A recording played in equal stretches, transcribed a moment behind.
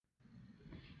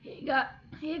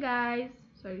Hey guys,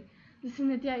 sorry. This is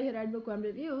Nitya here at Bookworm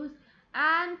Reviews,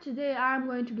 and today I'm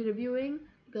going to be reviewing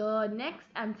the next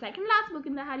and second last book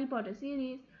in the Harry Potter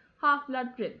series,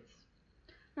 Half-Blood Prince.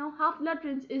 Now, Half-Blood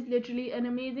Prince is literally an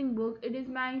amazing book. It is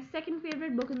my second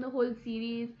favorite book in the whole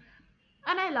series,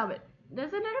 and I love it.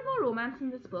 There's a little more romance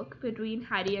in this book between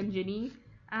Harry and Ginny,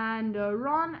 and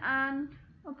Ron and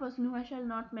a person who I shall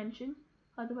not mention,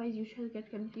 otherwise you shall get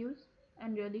confused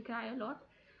and really cry a lot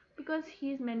because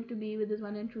he is meant to be with his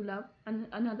one and true love, and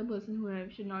another person who I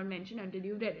should not mention until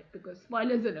you've read it because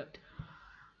spoilers alert.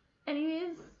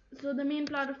 Anyways, so the main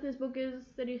plot of this book is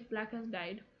Sirius Black has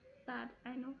died. Sad,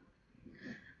 I know.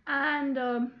 And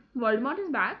Voldemort is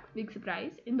back, big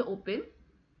surprise, in the open.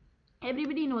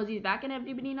 Everybody knows he's back, and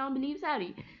everybody now believes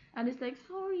Harry. And it's like,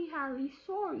 sorry,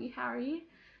 Harry.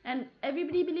 And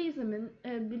everybody believes in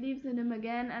him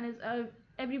again, and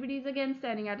everybody's again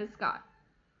staring at his scar.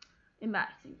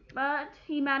 Embarrassing, but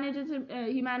he manages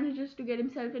to get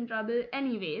himself in trouble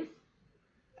anyways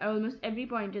at almost every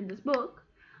point in this book.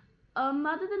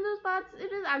 Other than those parts,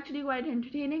 it is actually quite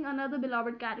entertaining. Another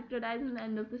beloved character dies in the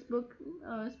end of this book.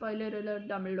 Spoiler alert: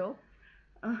 Dumbledore.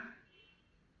 uh,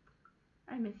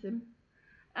 I miss him.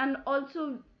 And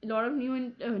also a lot of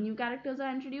new characters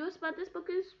are introduced, but this book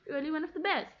is really one of the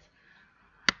best.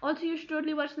 Also, you should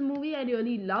totally watch the movie. I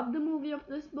really love the movie of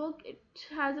this book. It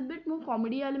has a bit more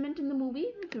comedy element in the movie.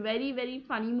 It's a very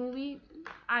funny movie.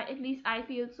 At least I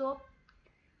feel so.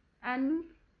 And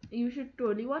you should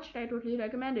totally watch it. I totally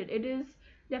recommend it. It is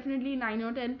definitely 9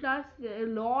 or 10 plus, a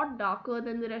lot darker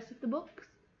than the rest of the books,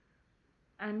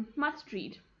 and must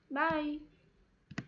read. Bye.